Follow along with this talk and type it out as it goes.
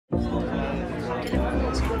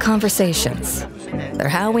Conversations. They're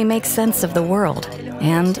how we make sense of the world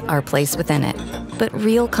and our place within it. But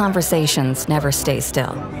real conversations never stay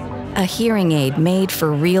still. A hearing aid made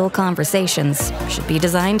for real conversations should be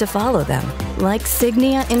designed to follow them. Like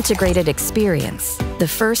Signia Integrated Experience, the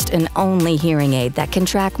first and only hearing aid that can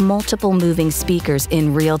track multiple moving speakers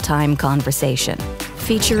in real-time conversation.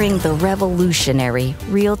 Featuring the revolutionary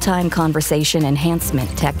real-time conversation enhancement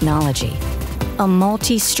technology. A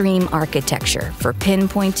multi-stream architecture for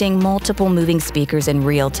pinpointing multiple moving speakers in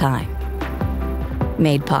real time.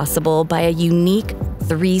 Made possible by a unique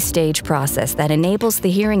 3-stage process that enables the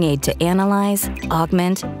hearing aid to analyze,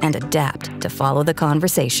 augment, and adapt to follow the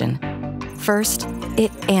conversation. First,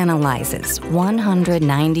 it analyzes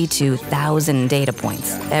 192,000 data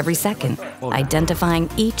points every second, identifying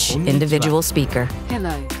each individual speaker.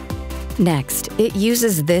 Hello. Next, it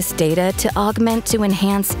uses this data to augment to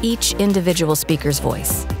enhance each individual speaker's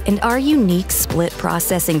voice. And our unique split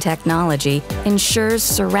processing technology ensures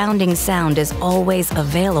surrounding sound is always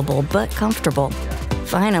available but comfortable.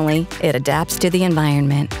 Finally, it adapts to the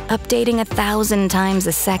environment, updating 1,000 times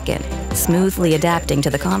a second, smoothly adapting to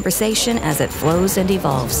the conversation as it flows and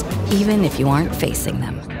evolves, even if you aren't facing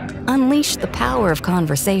them. Unleash the power of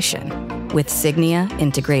conversation with Signia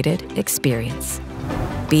Integrated Experience.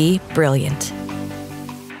 Be brilliant.